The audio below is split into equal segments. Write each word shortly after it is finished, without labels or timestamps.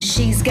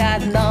She's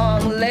got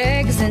long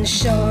legs and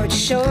short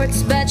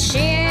shorts, but she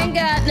ain't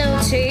got no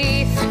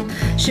teeth.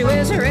 She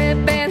wears a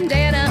red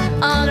bandana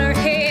on her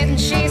head and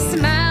she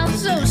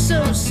smiles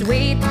so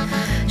sweet.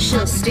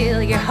 She'll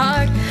steal your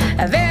heart,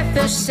 a very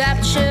first sight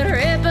that should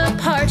rip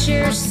apart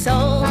your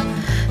soul.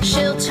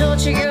 She'll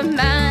torture your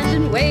mind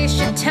and waste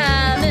your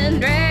time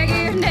and drag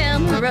you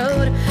down the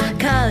road,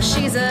 'cause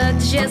she's a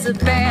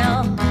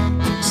Jezebel,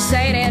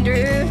 St.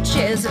 Andrew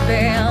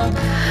Jezebel,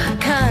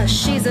 'cause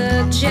she's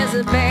a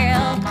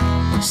Jezebel,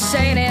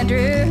 St.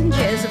 Andrew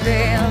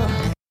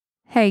Jezebel.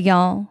 Hey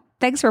y'all,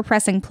 thanks for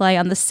pressing play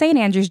on the St.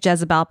 Andrews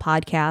Jezebel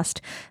podcast.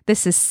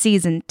 This is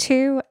Season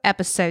 2,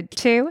 Episode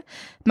 2.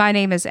 My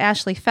name is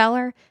Ashley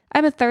Feller.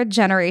 I'm a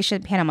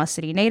third-generation Panama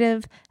City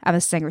native, I'm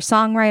a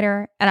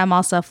singer-songwriter, and I'm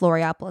also a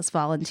Florianópolis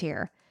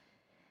volunteer.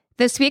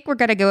 This week, we're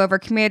going to go over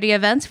community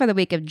events for the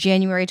week of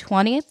January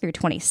 20th through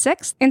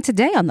 26th. And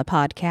today on the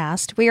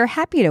podcast, we are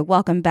happy to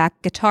welcome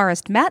back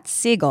guitarist Matt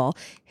Siegel,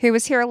 who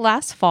was here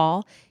last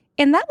fall,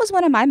 and that was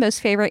one of my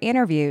most favorite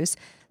interviews.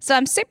 So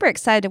I'm super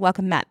excited to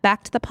welcome Matt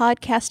back to the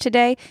podcast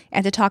today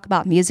and to talk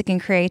about music and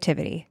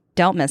creativity.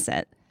 Don't miss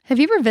it. Have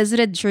you ever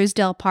visited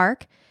Truesdale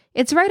Park?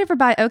 It's right over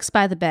by Oaks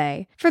by the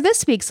Bay. For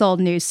this week's Old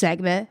News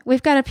segment,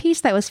 we've got a piece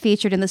that was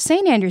featured in the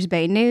St. Andrews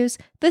Bay News,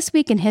 This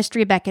Week in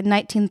History back in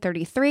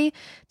 1933,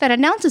 that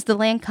announces the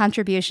land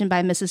contribution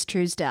by Mrs.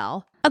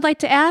 Truesdale. I'd like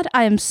to add,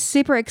 I am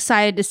super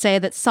excited to say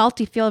that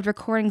Salty Field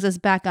Recordings is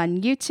back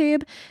on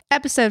YouTube.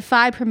 Episode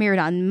 5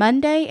 premiered on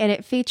Monday, and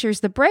it features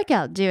the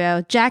breakout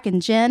duo, Jack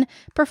and Jen,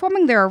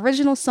 performing their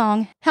original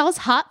song, Hell's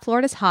Hot,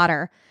 Florida's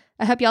Hotter.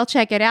 I hope y'all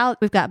check it out.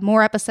 We've got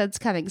more episodes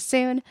coming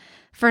soon.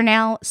 For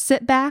now,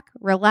 sit back,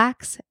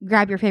 relax,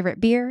 grab your favorite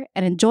beer,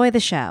 and enjoy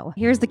the show.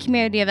 Here's the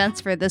community events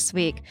for this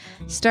week.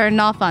 Starting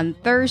off on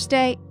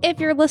Thursday, if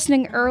you're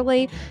listening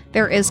early,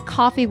 there is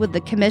Coffee with the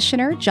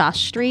Commissioner,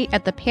 Josh Street,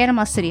 at the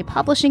Panama City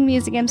Publishing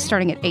Museum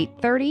starting at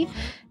 8:30.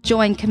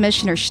 Join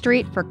Commissioner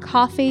Street for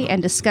coffee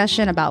and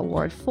discussion about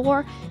Ward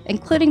 4,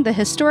 including the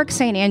historic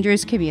St.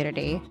 Andrews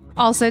community.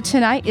 Also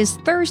tonight is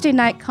Thursday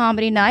Night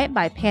Comedy Night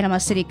by Panama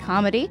City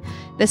Comedy.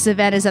 This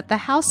event is at the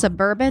House of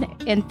Bourbon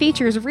and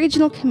features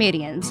regional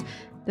comedians.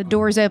 The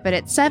doors open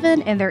at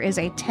 7 and there is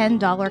a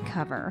 $10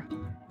 cover.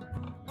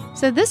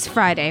 So this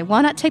Friday,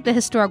 why not take the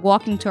historic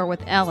walking tour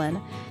with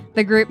Ellen?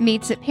 The group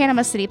meets at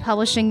Panama City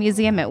Publishing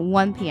Museum at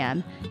 1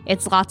 p.m.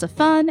 It's lots of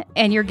fun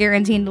and you're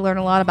guaranteed to learn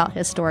a lot about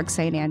historic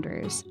St.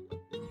 Andrews.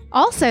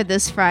 Also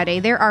this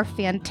Friday, there are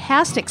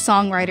fantastic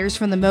songwriters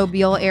from the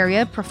Mobile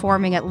area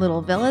performing at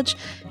Little Village.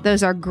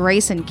 Those are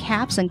Grace and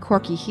Caps and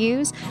Corky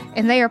Hughes,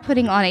 and they are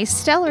putting on a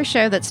stellar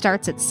show that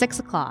starts at 6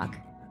 o'clock.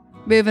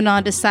 Moving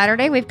on to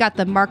Saturday, we've got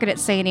the Market at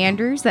St.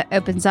 Andrews that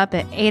opens up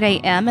at 8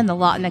 a.m. in the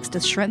lot next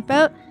to Shrimp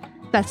Boat.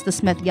 That's the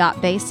Smith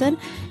Yacht Basin.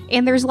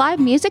 And there's live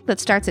music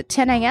that starts at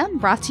 10 a.m.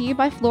 brought to you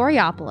by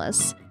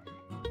Florianópolis.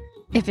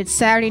 If it's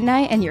Saturday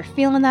night and you're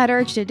feeling that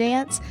urge to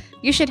dance,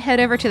 you should head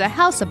over to the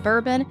House of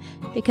Bourbon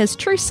because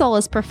True Soul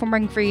is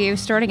performing for you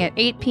starting at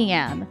 8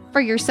 p.m.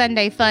 For your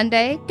Sunday fun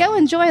day, go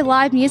enjoy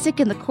live music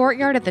in the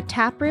courtyard at the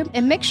tap room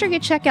and make sure you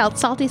check out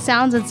Salty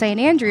Sounds in St.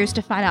 Andrews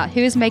to find out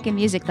who's making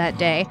music that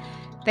day.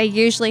 They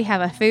usually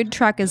have a food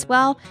truck as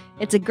well.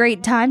 It's a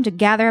great time to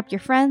gather up your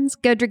friends,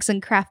 go drink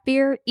some craft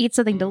beer, eat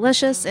something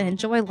delicious, and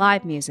enjoy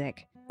live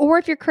music. Or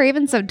if you're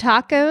craving some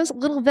tacos,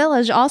 Little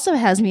Village also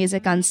has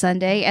music on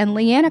Sunday, and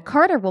Leanna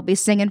Carter will be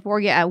singing for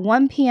you at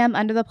 1 p.m.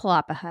 under the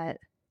Palapa Hut.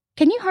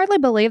 Can you hardly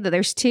believe that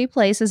there's 2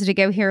 places to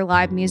go hear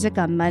live music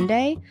on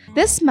Monday?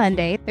 This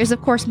Monday, there's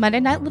of course Monday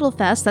Night Little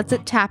Fest, that's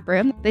at Tap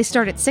Room. They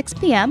start at 6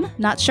 p.m.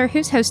 Not sure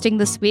who's hosting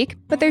this week,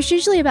 but there's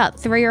usually about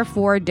 3 or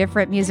 4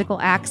 different musical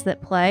acts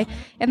that play,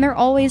 and they're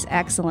always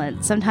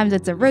excellent. Sometimes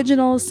it's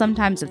originals,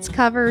 sometimes it's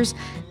covers.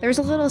 There's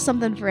a little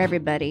something for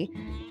everybody.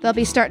 They'll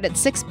be starting at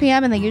 6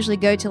 p.m. and they usually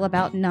go till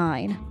about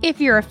 9.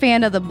 If you're a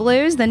fan of the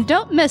blues, then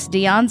don't miss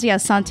Dianzia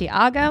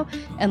Santiago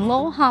and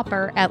Lowell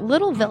Hopper at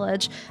Little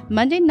Village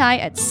Monday night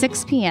at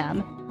 6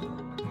 p.m.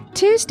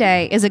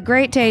 Tuesday is a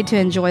great day to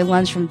enjoy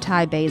lunch from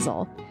Thai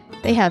Basil.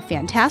 They have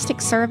fantastic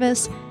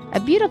service, a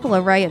beautiful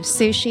array of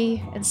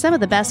sushi, and some of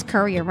the best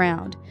curry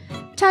around.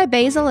 Thai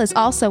Basil is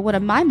also one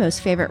of my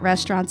most favorite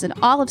restaurants in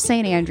all of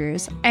St.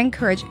 Andrews. I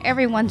encourage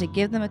everyone to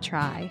give them a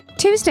try.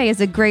 Tuesday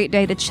is a great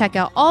day to check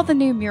out all the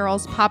new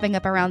murals popping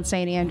up around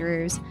St.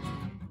 Andrews.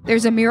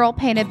 There's a mural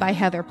painted by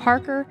Heather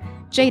Parker,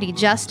 J.D.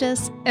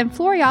 Justice, and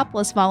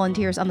Florianópolis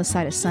volunteers on the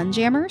side of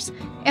Sunjammers.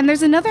 And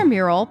there's another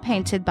mural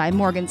painted by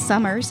Morgan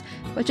Summers,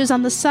 which is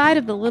on the side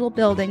of the little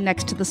building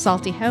next to the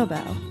Salty Hobo.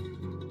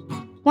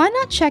 Why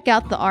not check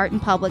out the Art in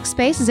Public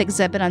Spaces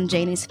exhibit on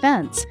Janie's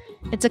Fence?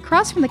 It's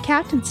across from the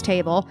captain's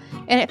table,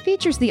 and it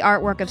features the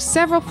artwork of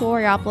several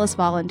Florianópolis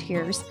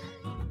volunteers.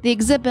 The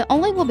exhibit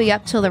only will be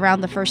up till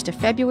around the 1st of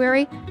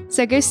February,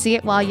 so go see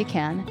it while you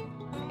can.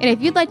 And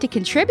if you'd like to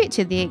contribute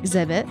to the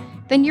exhibit,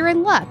 then you're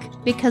in luck,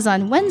 because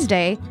on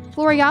Wednesday,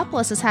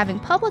 Florianópolis is having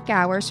public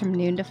hours from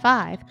noon to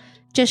 5.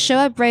 Just show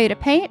up ready to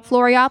paint.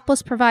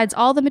 Florianópolis provides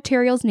all the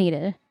materials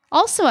needed.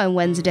 Also on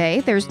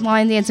Wednesday, there's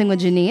Line Dancing with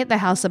Janine at the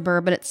House of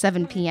Bourbon at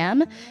 7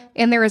 p.m.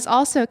 And there is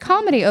also a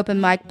comedy open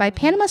mic by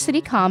Panama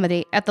City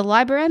Comedy at the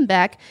Library in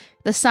Beck.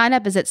 The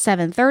sign-up is at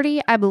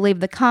 7:30. I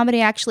believe the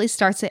comedy actually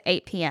starts at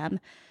 8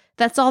 p.m.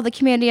 That's all the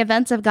community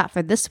events I've got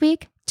for this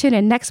week. Tune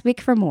in next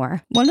week for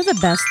more. One of the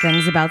best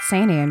things about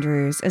St.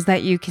 Andrews is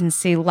that you can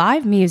see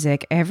live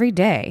music every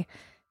day.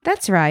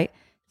 That's right.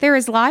 There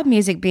is live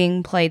music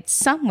being played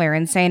somewhere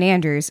in St.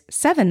 Andrews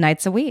 7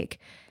 nights a week.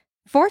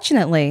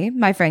 Fortunately,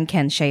 my friend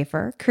Ken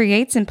Schaefer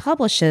creates and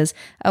publishes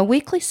a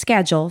weekly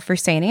schedule for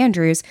St.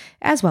 Andrews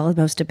as well as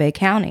most of Bay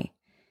County.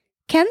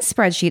 Ken's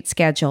spreadsheet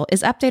schedule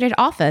is updated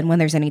often when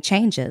there's any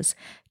changes.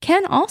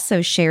 Ken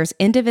also shares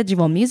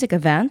individual music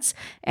events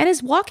and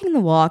is walking the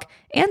walk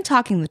and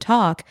talking the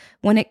talk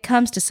when it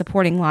comes to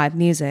supporting live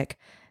music.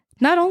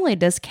 Not only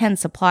does Ken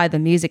supply the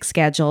music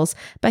schedules,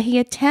 but he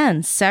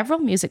attends several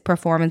music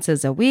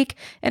performances a week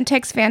and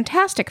takes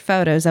fantastic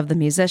photos of the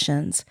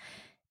musicians.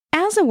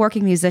 As a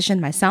working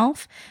musician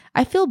myself,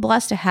 I feel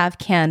blessed to have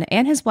Ken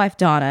and his wife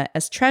Donna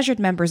as treasured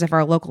members of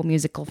our local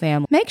musical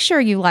family. Make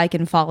sure you like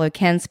and follow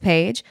Ken's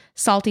page,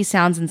 Salty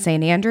Sounds in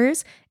St.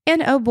 Andrews,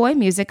 and Oh Boy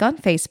Music on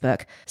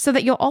Facebook, so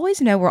that you'll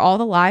always know where all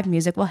the live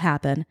music will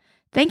happen.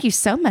 Thank you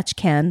so much,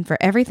 Ken, for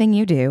everything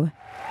you do.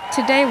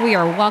 Today we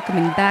are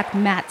welcoming back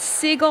Matt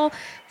Siegel.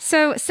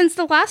 So, since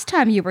the last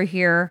time you were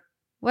here,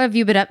 what have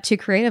you been up to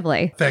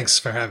creatively? Thanks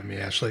for having me,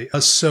 Ashley.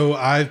 So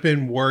I've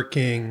been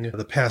working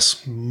the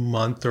past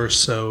month or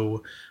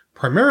so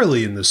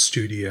primarily in the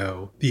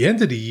studio. The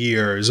end of the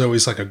year is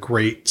always like a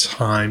great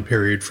time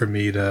period for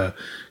me to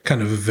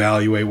kind of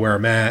evaluate where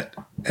I'm at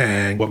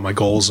and what my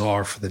goals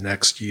are for the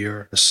next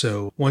year.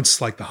 So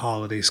once like the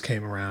holidays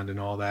came around and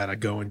all that, I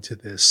go into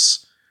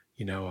this,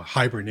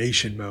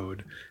 hibernation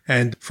mode.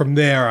 And from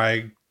there,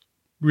 I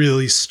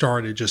really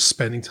started just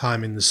spending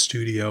time in the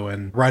studio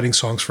and writing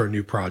songs for a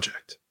new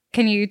project.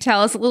 Can you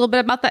tell us a little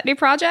bit about that new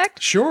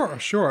project? Sure.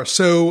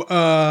 So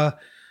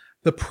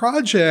the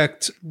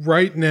project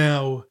right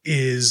now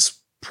is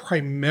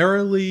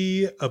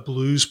primarily a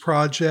blues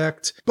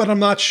project, but I'm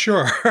not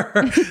sure.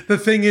 The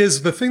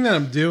thing that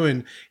I'm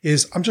doing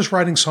is I'm just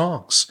writing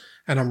songs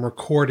and I'm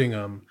recording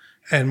them.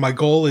 And my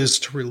goal is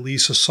to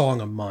release a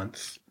song a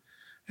month.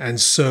 And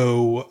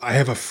so I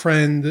have a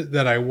friend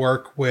that I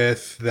work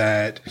with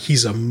that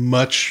he's a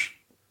much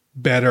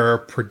better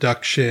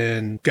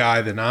production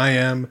guy than I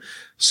am.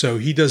 So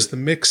he does the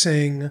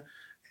mixing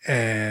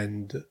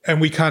and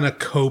we kind of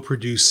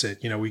co-produce it.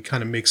 We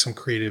kind of make some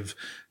creative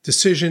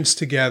decisions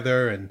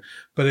together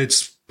but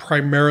it's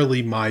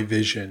primarily my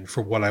vision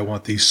for what I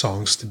want these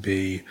songs to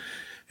be.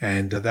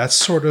 And that's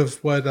sort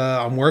of what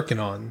I'm working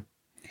on.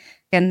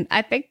 And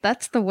I think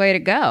that's the way to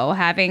go,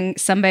 having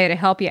somebody to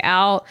help you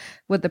out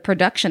with the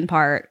production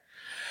part.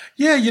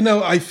 Yeah,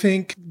 I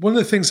think one of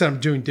the things that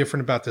I'm doing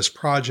different about this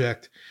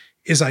project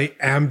is I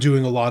am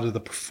doing a lot of the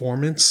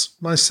performance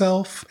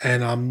myself,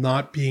 and I'm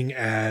not being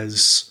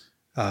as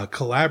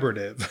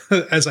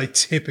collaborative as I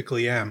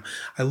typically am.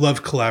 I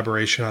love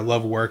collaboration. I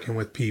love working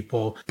with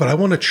people, but I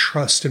want to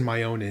trust in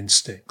my own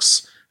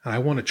instincts. And I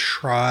want to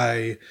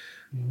try,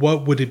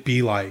 what would it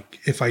be like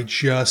if I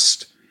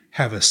just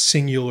have a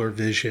singular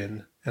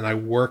vision and I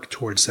work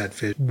towards that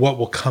vision? What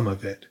will come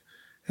of it?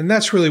 And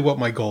that's really what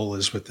my goal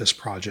is with this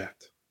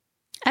project.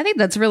 I think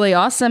that's really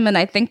awesome. And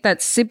I think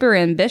that's super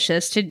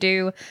ambitious to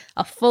do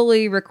a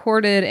fully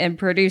recorded and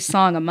produced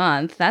song a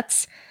month.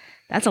 That's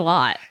a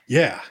lot.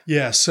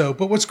 Yeah. So,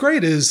 but what's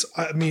great is,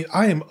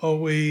 I am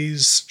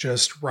always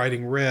just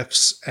writing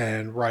riffs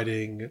and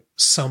writing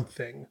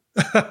something.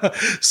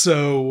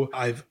 So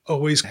I've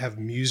always have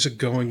music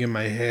going in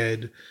my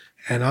head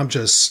and I'm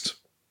just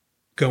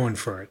going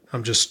for it.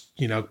 I'm just,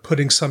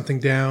 putting something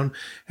down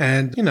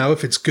and,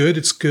 if it's good,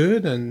 it's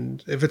good.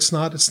 And if it's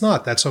not, it's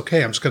not. That's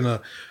okay.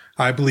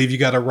 I believe you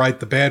got to write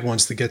the bad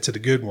ones to get to the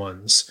good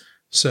ones.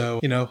 So,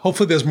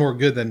 hopefully there's more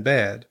good than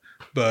bad.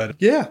 But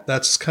yeah,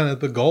 that's kind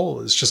of the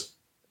goal, is just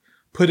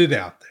put it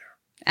out there.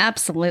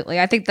 Absolutely.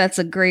 I think that's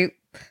a great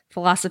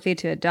philosophy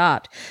to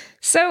adopt.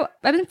 So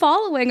I've been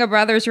following A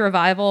Brothers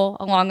Revival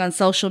along on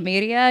social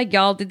media.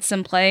 Y'all did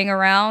some playing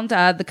around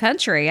the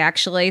country,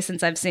 actually,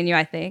 since I've seen you,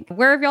 I think.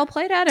 Where have y'all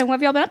played at and what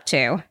have y'all been up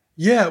to?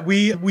 Yeah,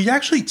 we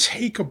actually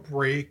take a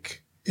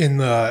break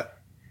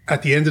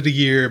at the end of the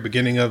year,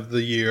 beginning of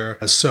the year.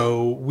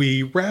 So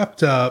we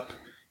wrapped up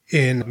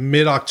in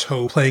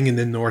mid-October playing in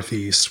the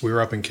Northeast. We were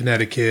up in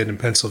Connecticut and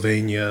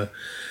Pennsylvania,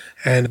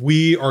 and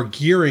we are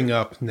gearing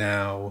up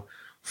now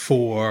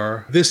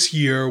for this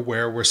year,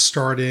 where we're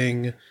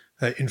starting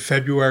in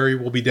February.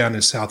 We'll be down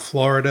in South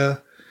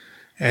Florida,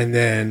 and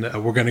then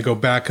we're going to go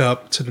back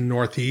up to the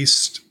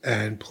Northeast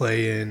and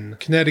play in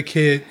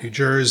Connecticut, New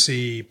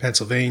Jersey,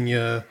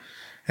 Pennsylvania,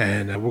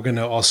 and we're going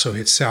to also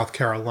hit South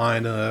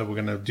Carolina.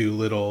 We're going to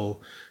do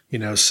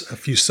a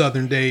few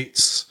Southern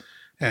dates.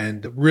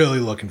 And really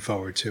looking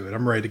forward to it.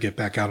 I'm ready to get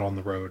back out on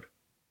the road.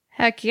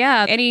 Heck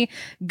yeah. Any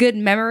good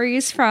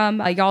memories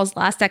from y'all's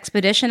last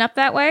expedition up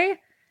that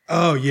way?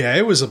 Oh, yeah.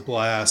 It was a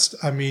blast.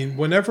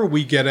 Whenever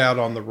we get out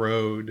on the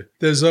road,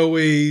 there's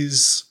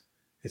always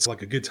It's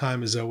like a good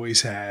time is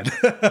always had.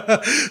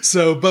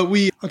 So, but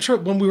I'm sure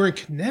when we were in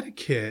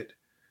Connecticut,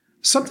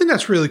 something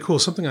that's really cool,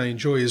 something I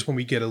enjoy is when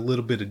we get a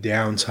little bit of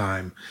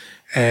downtime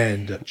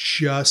and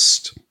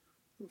just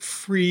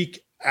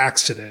freak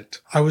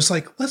accident. I was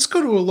like, let's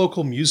go to a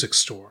local music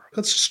store.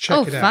 Let's just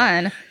check it out. Oh,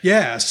 fun.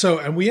 Yeah. So,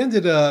 and we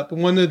ended up,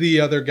 one of the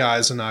other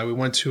guys and I, we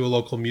went to a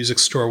local music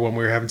store when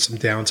we were having some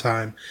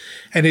downtime.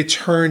 And it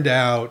turned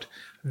out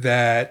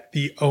that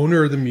the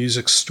owner of the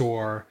music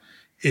store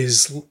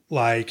is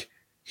like,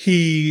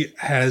 he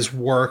has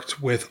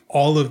worked with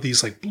all of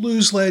these like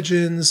blues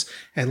legends,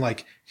 and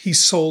like he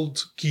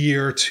sold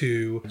gear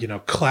to,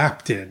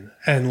 Clapton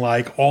and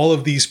like all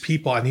of these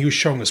people. And he was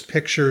showing us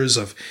pictures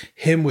of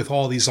him with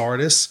all these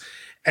artists.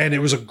 And it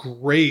was a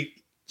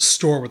great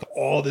store with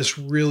all this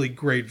really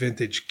great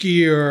vintage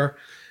gear.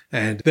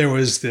 And there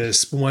was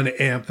this one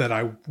amp that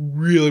I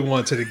really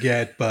wanted to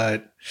get,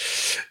 but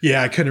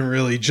yeah, I couldn't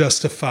really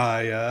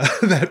justify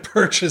that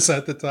purchase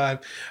at the time.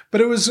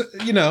 But it was,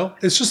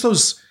 it's just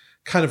those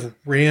kind of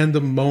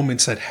random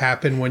moments that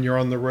happen when you're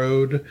on the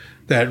road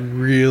that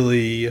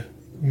really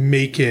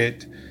make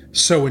it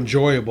so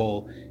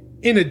enjoyable,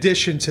 in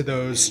addition to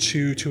those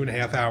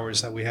 2.5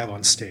 hours that we have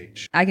on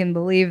stage. I can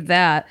believe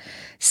that.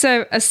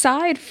 So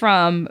aside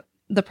from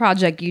the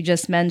project you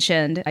just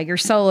mentioned, your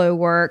solo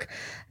work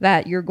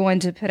that you're going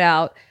to put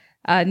out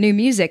new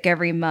music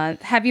every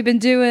month, have you been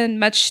doing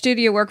much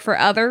studio work for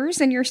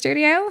others in your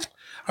studio?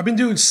 I've been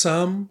doing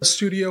some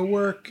studio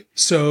work.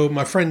 So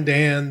my friend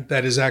Dan,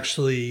 that is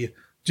actually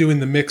doing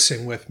the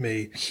mixing with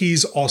me,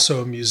 he's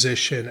also a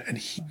musician and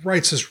he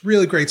writes this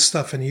really great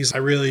stuff. And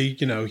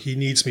he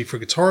needs me for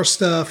guitar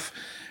stuff.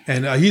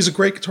 And he's a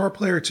great guitar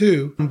player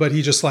too, but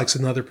he just likes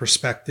another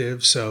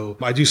perspective. So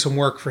I do some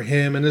work for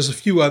him. And there's a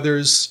few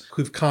others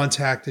who've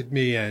contacted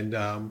me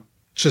and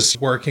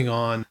just working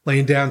on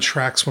laying down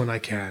tracks when I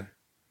can.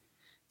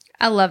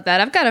 I love that.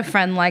 I've got a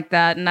friend like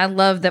that, and I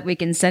love that we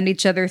can send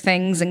each other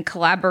things and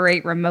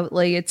collaborate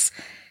remotely. It's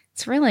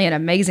really an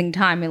amazing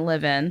time we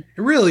live in.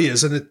 It really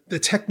is, and the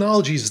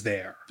technology's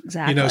there.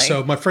 Exactly.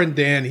 So my friend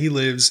Dan, he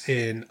lives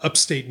in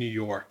upstate New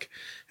York,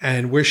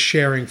 and we're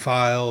sharing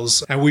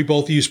files, and we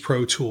both use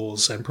Pro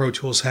Tools, and Pro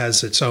Tools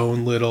has its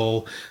own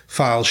little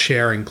file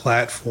sharing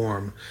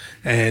platform.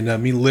 And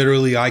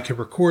literally, I can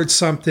record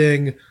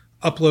something,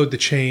 upload the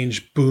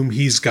change, boom,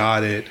 he's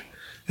got it.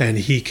 And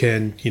he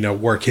can,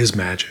 work his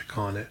magic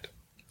on it.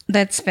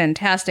 That's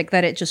fantastic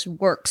that it just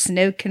works.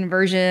 No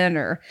conversion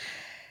or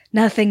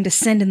nothing to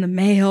send in the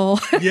mail.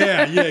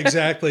 Yeah,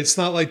 exactly. It's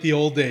not like the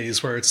old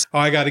days where it's,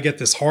 I got to get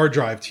this hard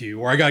drive to you,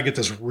 or I got to get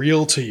this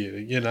reel to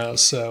you,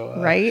 so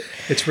right.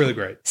 It's really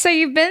great. So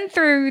you've been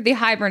through the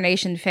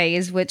hibernation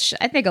phase, which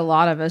I think a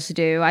lot of us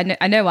do.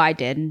 I know I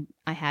did, and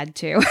I had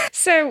to.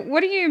 So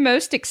what are you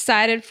most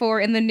excited for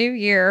in the new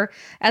year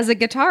as a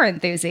guitar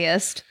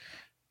enthusiast?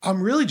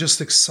 I'm really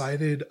just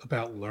excited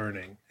about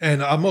learning.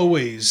 And I'm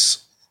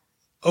always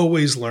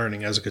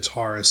learning as a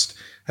guitarist,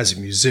 as a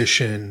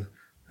musician,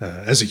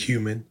 as a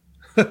human.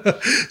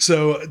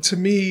 So to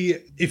me,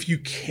 if you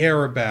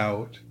care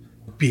about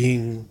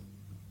being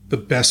the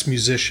best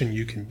musician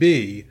you can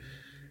be,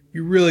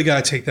 you really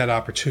got to take that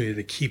opportunity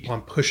to keep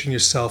on pushing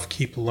yourself,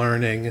 keep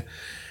learning.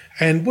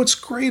 And what's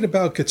great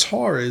about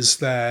guitar is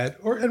that,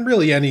 and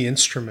really any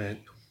instrument,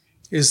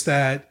 is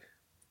that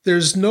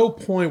there's no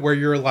point where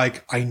you're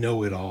like, I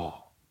know it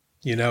all.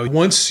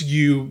 Once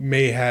you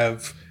may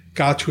have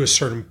got to a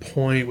certain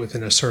point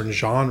within a certain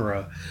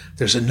genre,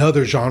 there's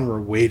another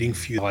genre waiting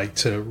for you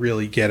to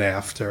really get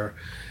after.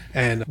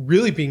 And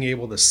really being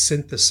able to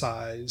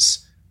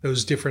synthesize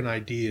those different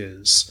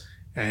ideas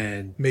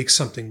and make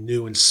something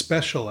new and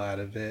special out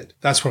of it.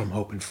 That's what I'm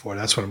hoping for.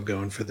 That's what I'm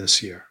going for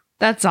this year.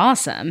 That's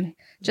awesome.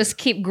 Just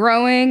keep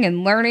growing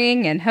and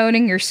learning and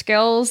honing your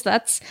skills.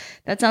 That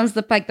sounds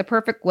like the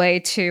perfect way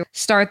to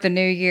start the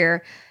new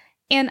year.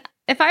 And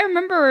if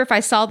I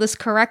saw this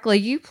correctly,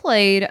 you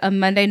played a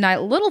Monday Night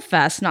Little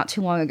Fest not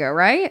too long ago,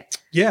 right?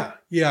 Yeah.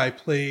 I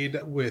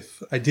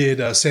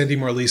did Sandy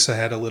Marlisa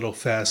had a Little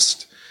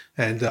Fest.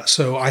 And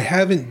so I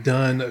haven't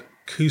done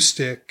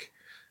acoustic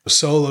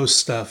solo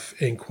stuff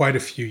in quite a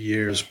few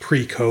years,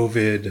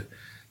 pre-COVID.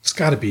 It's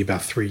got to be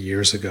about 3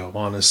 years ago,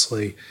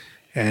 honestly.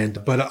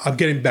 But I'm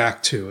getting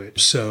back to it.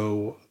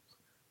 So,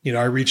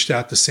 I reached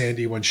out to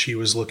Sandy when she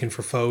was looking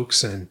for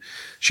folks, and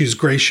she was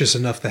gracious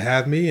enough to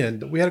have me,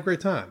 and we had a great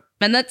time.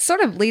 And that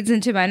sort of leads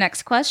into my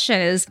next question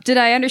is, did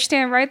I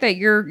understand right that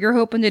you're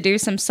hoping to do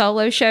some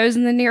solo shows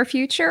in the near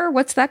future?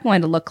 What's that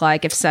going to look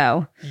like, if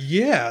so?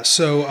 Yeah.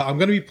 So I'm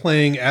going to be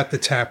playing at the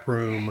Tap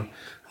Room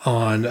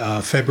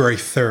on February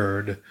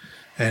 3rd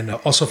and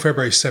also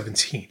February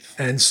 17th.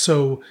 And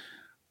so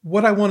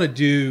what I want to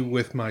do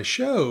with my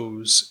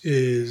shows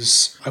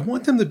is I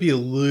want them to be a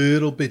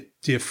little bit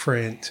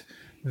different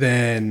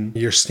than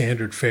your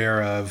standard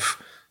fare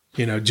of,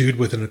 dude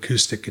with an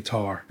acoustic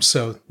guitar.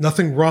 So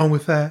nothing wrong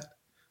with that.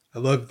 I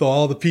love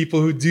all the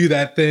people who do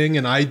that thing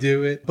and I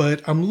do it,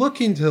 but I'm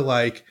looking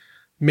to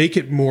make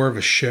it more of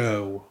a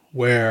show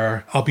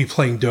where I'll be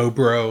playing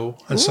dobro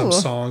on some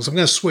songs. I'm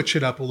going to switch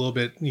it up a little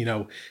bit,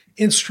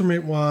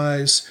 instrument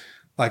wise.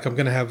 Like I'm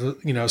going to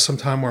have, some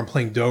time where I'm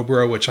playing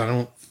dobro, which I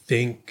don't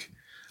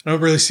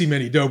really see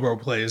many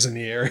dobro players in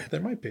the area.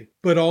 There might be.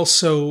 But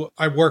also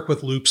I work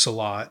with loops a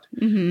lot.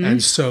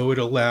 And so it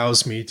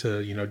allows me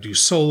to, do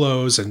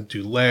solos and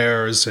do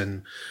layers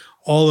and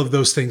all of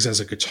those things as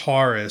a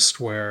guitarist,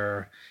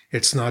 where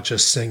it's not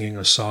just singing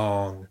a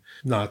song,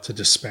 not to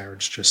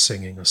disparage just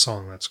singing a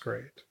song. That's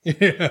great.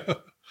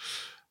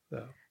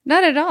 So.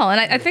 Not at all.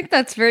 And I think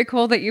that's very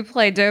cool that you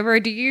play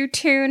dobro. Do you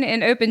tune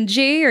in open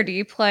G or do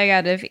you play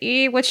out of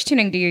E? Which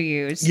tuning do you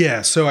use?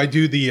 Yeah, so I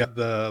do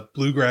the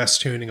bluegrass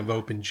tuning of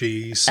open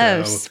G. So,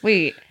 oh,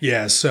 sweet.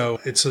 Yeah, so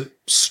it's a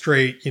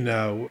straight,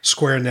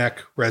 square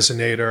neck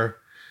resonator,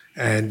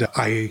 and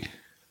I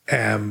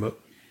am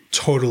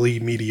totally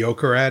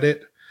mediocre at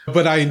it,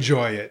 but I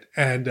enjoy it.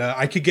 And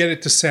I could get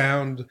it to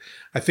sound,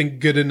 I think,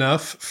 good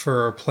enough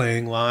for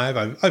playing live.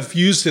 I've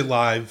used it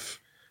live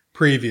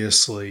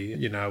previously,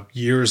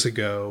 years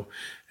ago,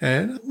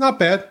 and not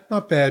bad,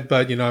 but,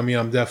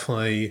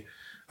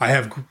 I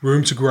have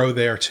room to grow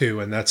there too.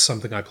 And that's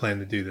something I plan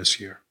to do this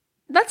year.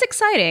 That's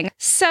exciting.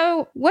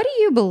 So what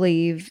do you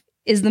believe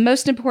is the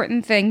most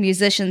important thing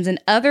musicians and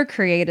other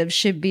creatives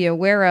should be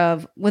aware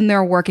of when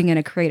they're working in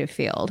a creative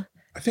field?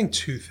 I think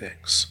two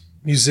things.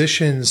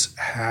 Musicians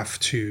have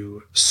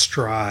to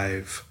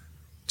strive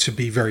to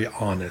be very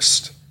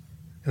honest.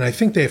 And I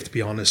think they have to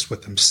be honest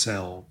with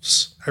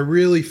themselves. I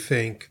really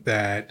think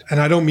that,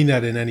 and I don't mean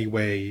that in any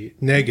way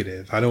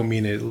negative. I don't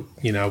mean it,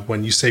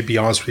 when you say be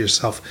honest with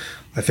yourself,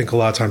 I think a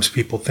lot of times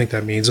people think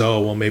that means, oh,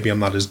 well, maybe I'm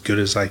not as good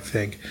as I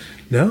think.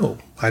 No,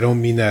 I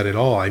don't mean that at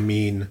all. I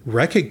mean,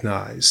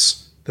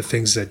 recognize the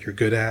things that you're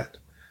good at,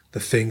 the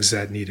things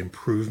that need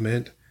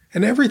improvement.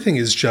 And everything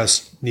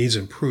needs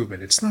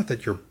improvement. It's not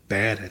that you're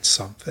bad at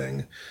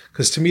something,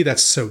 because to me,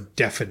 that's so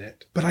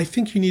definite. But I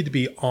think you need to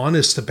be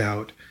honest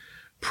about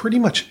pretty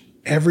much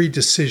every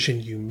decision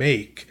you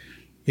make,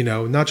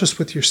 not just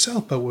with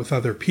yourself, but with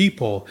other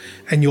people.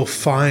 And you'll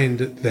find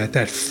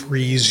that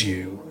frees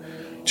you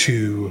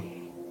to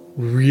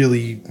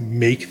really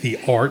make the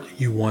art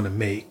you want to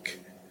make.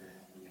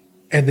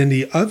 And then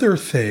the other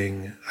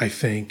thing, I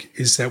think,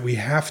 is that we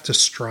have to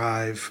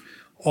strive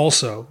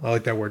also, I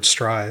like that word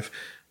strive,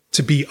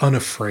 to be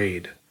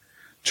unafraid,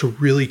 to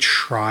really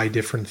try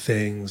different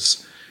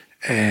things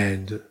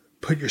and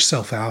put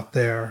yourself out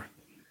there.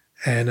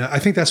 And I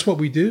think that's what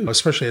we do,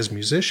 especially as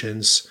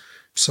musicians.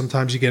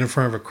 Sometimes you get in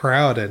front of a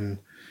crowd and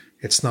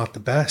it's not the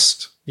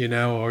best,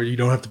 or you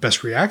don't have the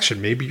best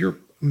reaction. Maybe you're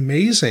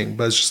amazing,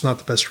 but it's just not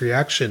the best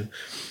reaction.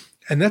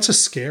 And that's a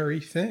scary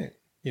thing,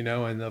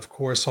 and of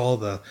course, all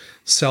the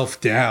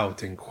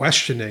self-doubt and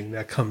questioning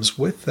that comes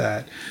with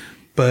that.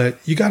 But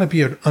you got to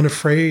be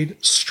unafraid,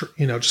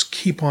 just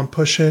keep on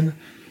pushing,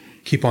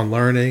 keep on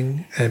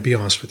learning, and be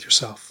honest with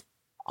yourself.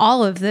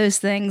 All of those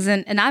things.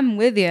 And I'm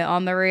with you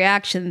on the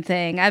reaction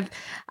thing.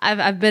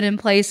 I've been in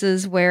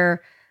places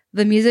where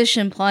the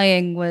musician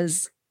playing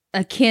was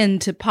akin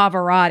to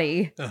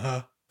Pavarotti.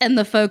 And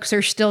the folks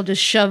are still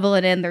just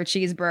shoveling in their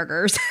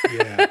cheeseburgers.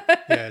 Yeah,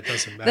 it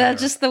doesn't matter.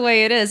 That's just the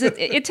way it is.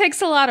 It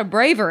takes a lot of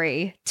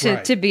bravery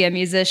to be a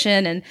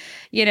musician and,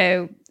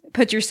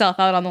 put yourself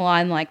out on the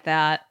line like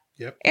that.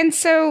 Yep. And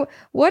so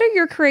what are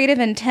your creative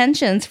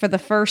intentions for the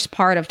first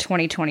part of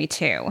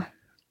 2022?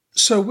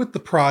 So with the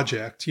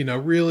project,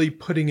 really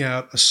putting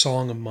out a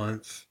song a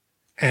month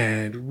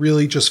and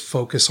really just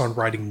focus on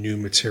writing new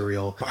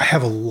material. I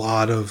have a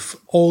lot of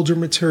older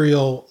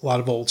material, a lot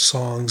of old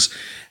songs,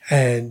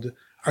 and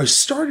I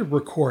started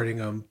recording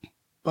them,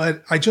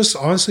 but I just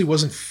honestly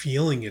wasn't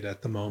feeling it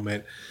at the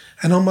moment.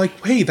 And I'm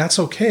like, hey, that's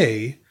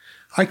okay.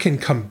 I can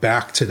come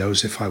back to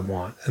those if I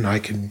want, and I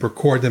can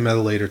record them at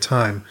a later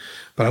time.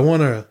 But I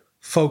want to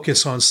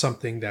focus on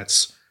something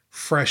that's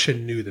fresh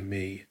and new to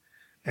me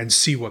and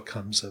see what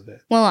comes of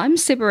it. Well, I'm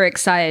super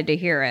excited to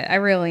hear it. I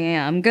really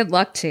am. Good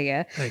luck to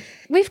you. Thank you.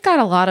 We've got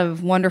a lot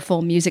of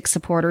wonderful music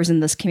supporters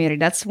in this community.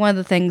 That's one of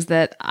the things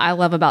that I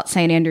love about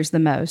St. Andrews the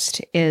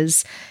most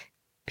is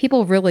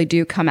people really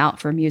do come out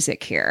for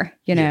music here.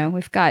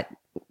 We've got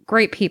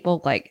great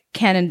people like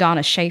Ken and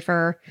Donna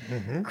Schaefer,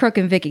 Crook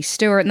and Vicky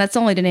Stewart, and that's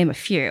only to name a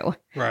few.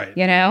 Right.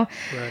 Right.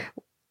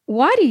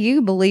 Why do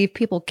you believe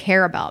people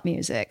care about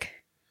music?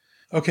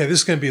 Okay, this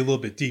is going to be a little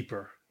bit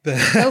deeper.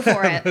 Go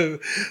for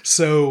it.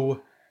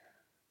 So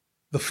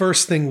the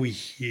first thing we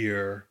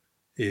hear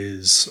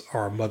is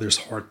our mother's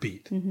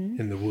heartbeat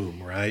in the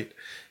womb, right?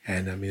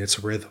 And I mean, it's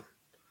a rhythm.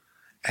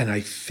 And I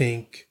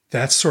think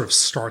that sort of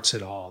starts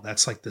it all.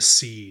 That's like the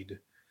seed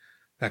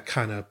that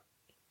kind of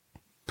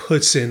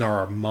puts in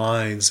our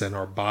minds and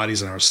our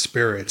bodies and our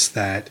spirits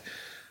that,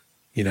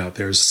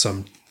 there's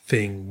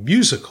something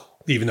musical,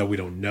 even though we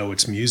don't know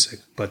it's music,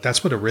 but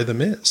that's what a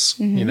rhythm is,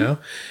 And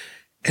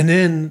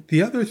then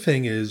the other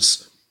thing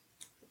is,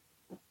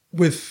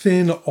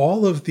 within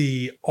all of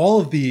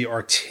the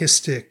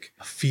artistic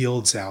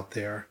fields out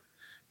there,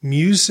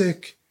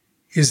 music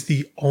is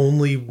the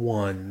only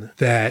one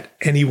that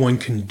anyone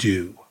can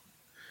do.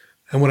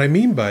 And what I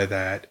mean by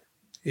that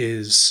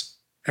is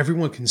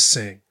everyone can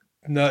sing.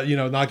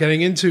 not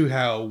getting into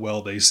how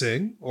well they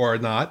sing or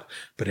not,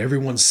 but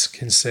everyone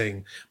can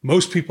sing.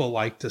 Most people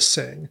like to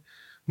sing.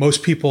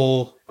 Most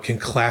people can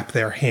clap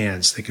their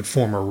hands. They can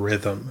form a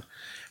rhythm.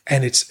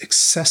 And it's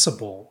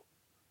accessible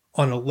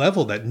on a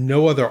level that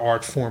no other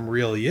art form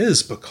really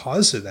is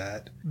because of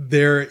that.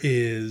 There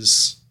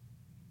is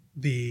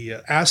the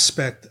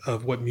aspect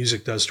of what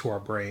music does to our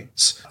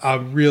brains.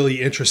 I'm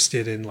really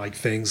interested in like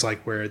things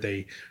like where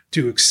they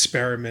do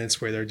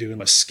experiments where they're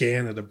doing a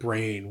scan of the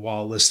brain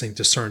while listening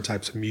to certain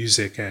types of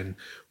music and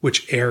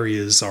which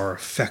areas are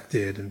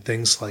affected and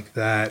things like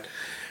that.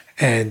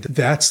 And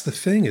that's the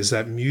thing, is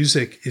that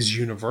music is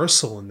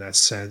universal in that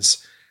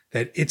sense,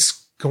 that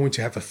it's going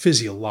to have a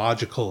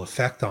physiological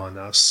effect on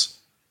us.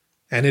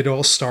 And it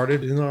all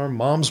started in our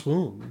mom's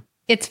womb.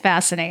 It's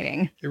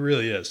fascinating. It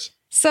really is.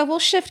 So we'll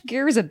shift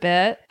gears a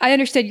bit. I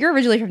understand you're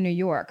originally from New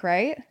York,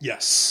 right?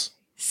 Yes.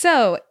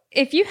 So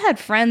if you had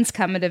friends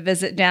coming to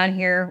visit down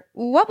here,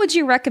 what would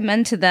you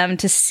recommend to them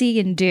to see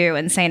and do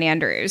in St.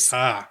 Andrews?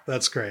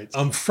 That's great.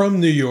 I'm from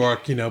New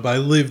York, but I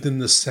lived in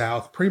the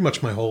South pretty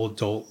much my whole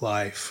adult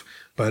life,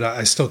 but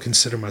I still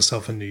consider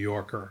myself a New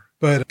Yorker.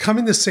 But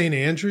coming to St.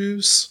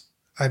 Andrews,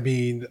 I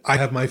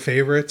have my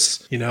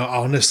favorites.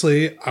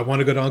 Honestly, I want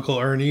to go to Uncle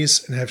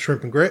Ernie's and have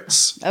shrimp and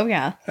grits. Oh,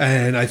 yeah.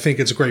 And I think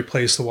it's a great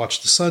place to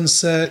watch the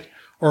sunset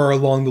or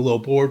along the little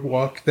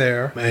boardwalk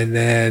there. And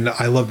then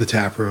I love the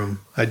tap room.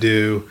 I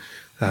do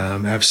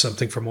have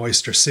something from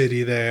Oyster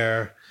City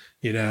there,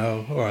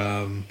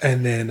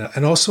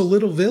 and also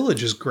Little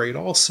Village is great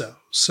also.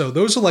 So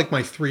those are like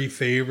my three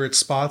favorite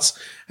spots.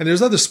 And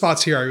there's other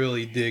spots here I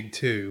really dig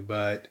too,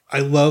 but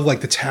I love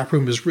like the tap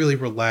room is really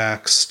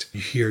relaxed.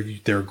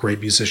 There are great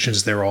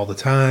musicians there all the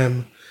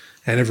time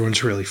and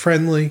everyone's really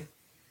friendly.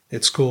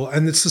 It's cool.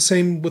 And it's the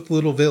same with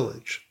Little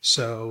Village.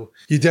 So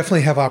you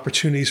definitely have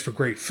opportunities for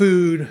great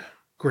food,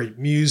 great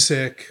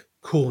music,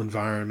 cool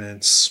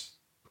environments.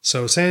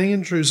 So St.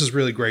 Andrews is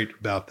really great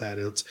about that.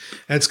 It's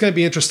going to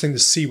be interesting to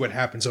see what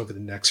happens over the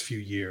next few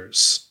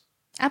years.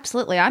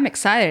 Absolutely. I'm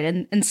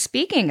excited. And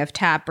speaking of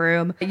tap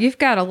room, you've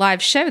got a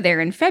live show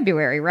there in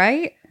February,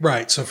 right?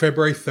 Right. So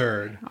February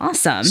 3rd.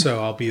 Awesome.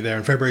 So I'll be there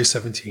on February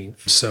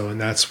 17th. And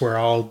that's where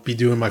I'll be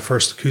doing my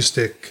first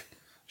acoustic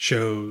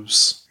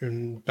shows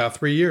in about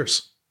 3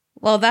 years.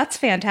 Well, that's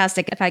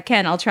fantastic. If I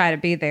can, I'll try to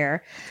be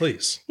there.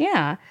 Please.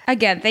 Yeah.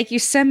 Again, thank you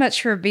so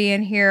much for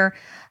being here.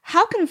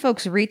 How can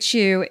folks reach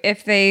you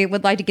if they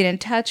would like to get in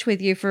touch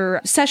with you for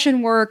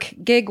session work,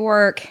 gig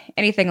work,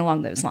 anything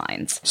along those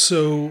lines?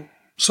 So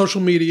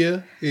social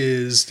media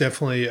is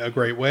definitely a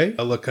great way.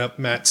 I look up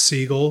Matt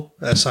Siegel,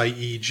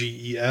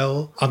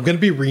 Siegel. I'm going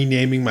to be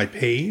renaming my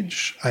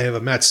page. I have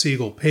a Matt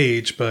Siegel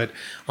page, but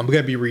I'm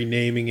going to be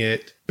renaming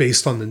it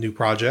based on the new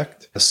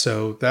project.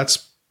 So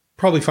that's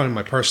probably finding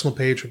my personal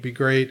page would be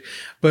great.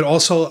 But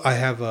also I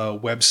have a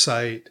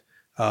website,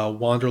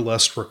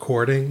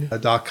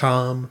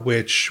 wanderlustrecording.com,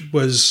 which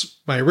was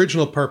my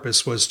original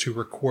purpose was to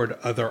record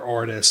other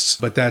artists,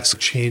 but that's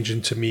changed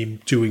into me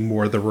doing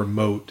more of the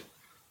remote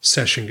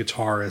session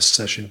guitarist,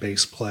 session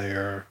bass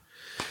player,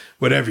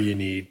 whatever you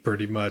need,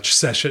 pretty much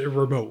session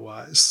remote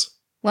wise.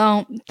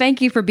 Well,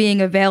 thank you for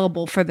being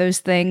available for those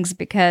things,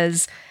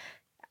 because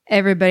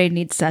everybody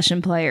needs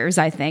session players,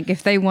 I think,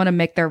 if they want to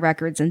make their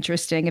records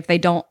interesting, if they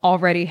don't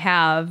already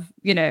have,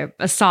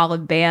 a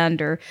solid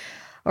band or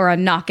a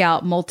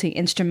knockout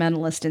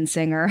multi-instrumentalist and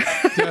singer.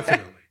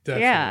 Definitely.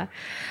 Yeah.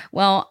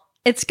 Well,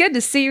 it's good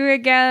to see you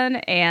again.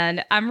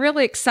 And I'm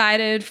really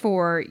excited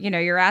for,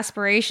 your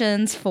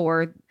aspirations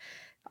for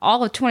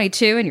all of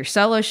 22 and your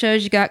solo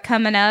shows you got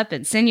coming up,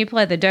 and seeing you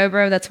play the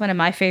dobro. That's one of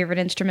my favorite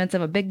instruments.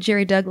 I'm a big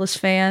Jerry Douglas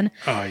fan.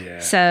 Oh, yeah.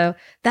 So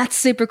that's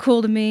super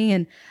cool to me.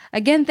 And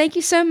again, thank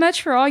you so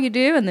much for all you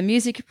do and the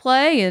music you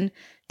play. And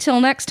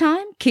till next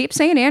time, keep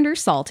St.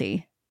 Andrews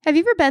salty. Have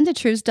you ever been to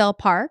Truesdell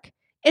Park?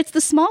 It's the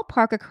small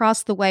park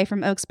across the way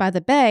from Oaks by the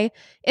Bay,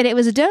 and it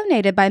was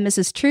donated by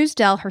Mrs.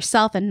 Truesdell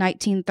herself in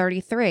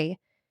 1933.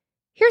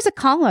 Here's a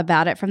column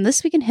about it from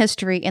This Week in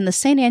History in the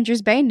St.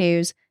 Andrews Bay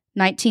News,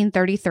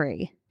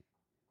 1933.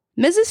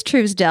 Mrs.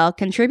 Truesdell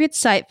contributes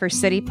site for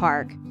City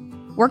Park.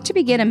 Work to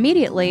begin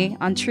immediately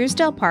on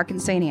Truesdell Park in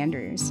St.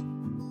 Andrews.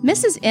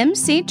 Mrs.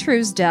 M.C.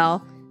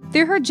 Truesdell,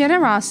 through her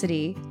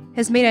generosity,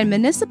 has made a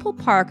municipal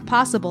park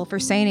possible for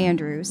St.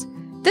 Andrews.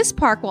 This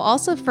park will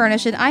also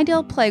furnish an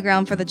ideal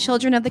playground for the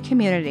children of the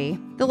community.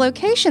 The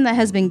location that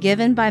has been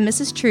given by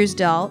Mrs.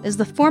 Truesdell is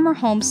the former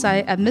home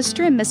site of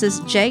Mr. and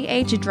Mrs.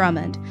 J.H.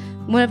 Drummond,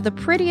 one of the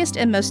prettiest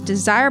and most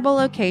desirable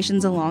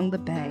locations along the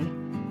bay.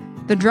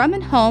 The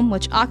Drummond home,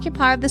 which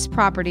occupied this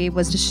property,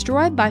 was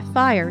destroyed by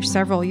fire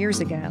several years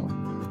ago.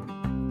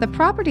 The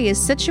property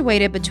is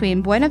situated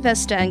between Buena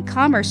Vista and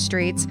Commerce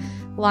Streets,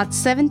 lots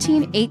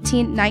 17,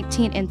 18,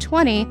 19, and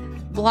 20,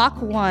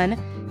 Block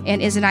 1, and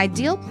is an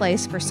ideal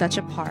place for such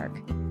a park.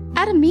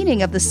 At a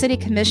meeting of the City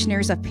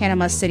Commissioners of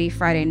Panama City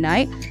Friday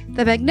night,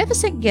 the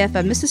magnificent gift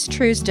of Mrs.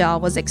 Truesdell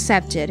was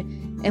accepted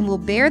and will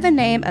bear the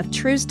name of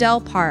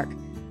Truesdell Park.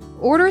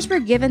 Orders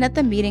were given at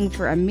the meeting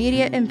for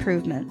immediate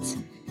improvements.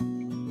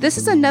 This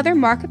is another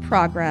mark of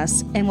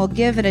progress and will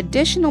give an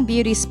additional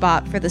beauty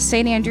spot for the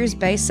St. Andrews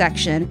Bay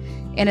section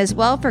and as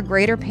well for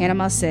Greater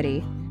Panama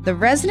City. The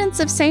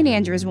residents of St.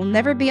 Andrews will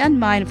never be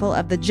unmindful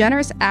of the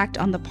generous act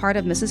on the part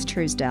of Mrs.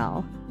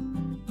 Truesdell.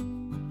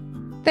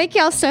 Thank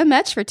y'all so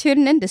much for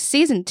tuning in to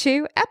Season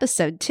 2,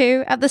 Episode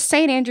 2 of the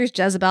St. Andrews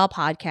Jezebel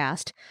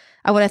podcast.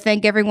 I want to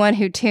thank everyone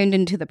who tuned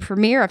into the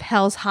premiere of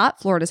Hell's Hot,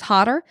 Florida's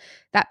Hotter.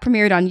 That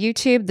premiered on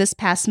YouTube this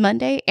past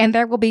Monday, and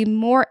there will be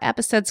more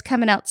episodes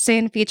coming out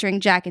soon featuring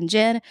Jack and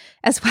Jen,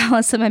 as well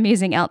as some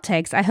amusing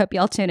outtakes. I hope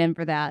y'all tune in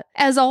for that.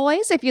 As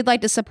always, if you'd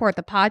like to support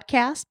the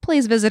podcast,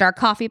 please visit our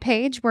Ko-fi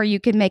page where you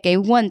can make a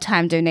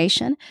one-time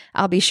donation.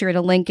 I'll be sure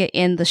to link it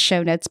in the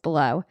show notes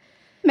below.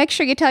 Make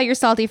sure you tell your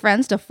salty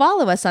friends to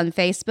follow us on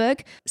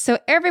Facebook so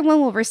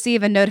everyone will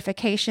receive a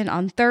notification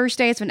on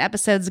Thursdays when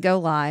episodes go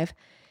live.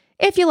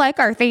 If you like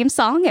our theme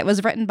song, it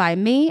was written by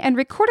me and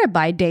recorded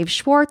by Dave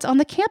Schwartz on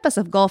the campus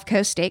of Gulf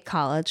Coast State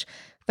College.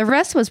 The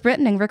rest was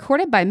written and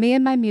recorded by me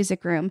in my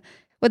music room,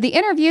 with the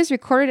interviews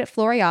recorded at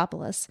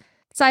Floriopolis.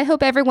 So I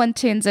hope everyone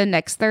tunes in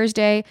next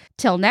Thursday.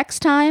 Till next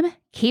time,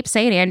 keep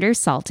St. Andrews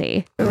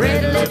salty.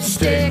 Red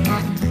lipstick,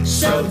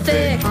 so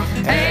thick,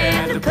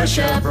 and a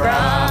push-up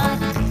bra.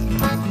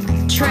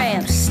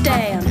 Tramp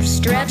stamp,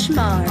 stretch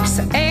marks,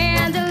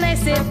 and a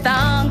lacy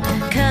thong,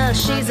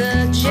 'cause she's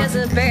a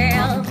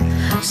Jezebel.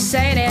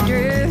 St.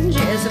 Andrew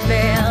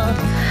Jezebel,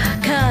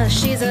 'cause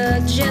she's a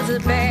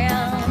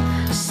Jezebel.